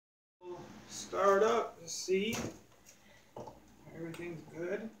start up to see everything's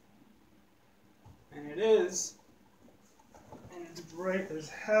good. And it is. And it's bright as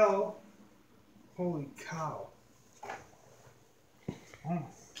hell. Holy cow. Oh my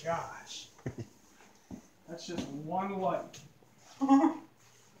gosh. That's just one light.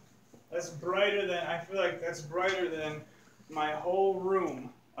 That's brighter than, I feel like that's brighter than my whole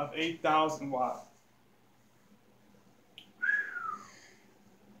room of 8,000 watt.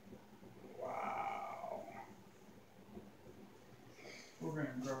 Wow. We're gonna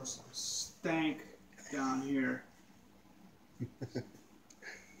grow some stank down here.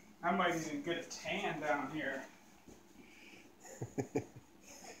 I might even get a tan down here.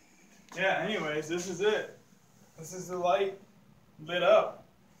 Yeah, anyways, this is it. This is the light lit up.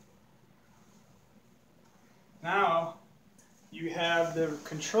 Now, you have the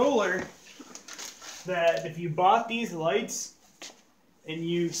controller that if you bought these lights and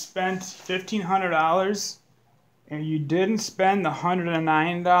you spent $1,500 and you didn't spend the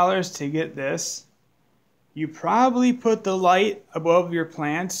 $109 to get this, you probably put the light above your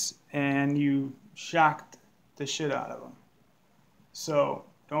plants and you shocked the shit out of them. So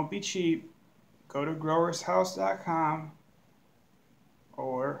don't be cheap. Go to growershouse.com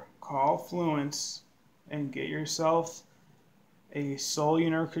or call Fluence and get yourself a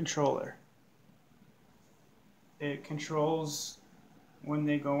cellular controller. It controls when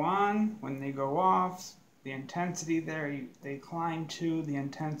they go on, when they go off, the intensity they climb to, the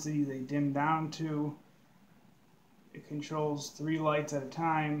intensity they dim down to. It controls 3 lights at a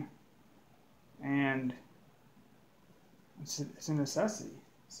time, and it's a necessity.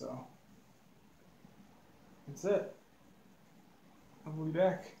 So that's it. I'll be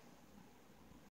back.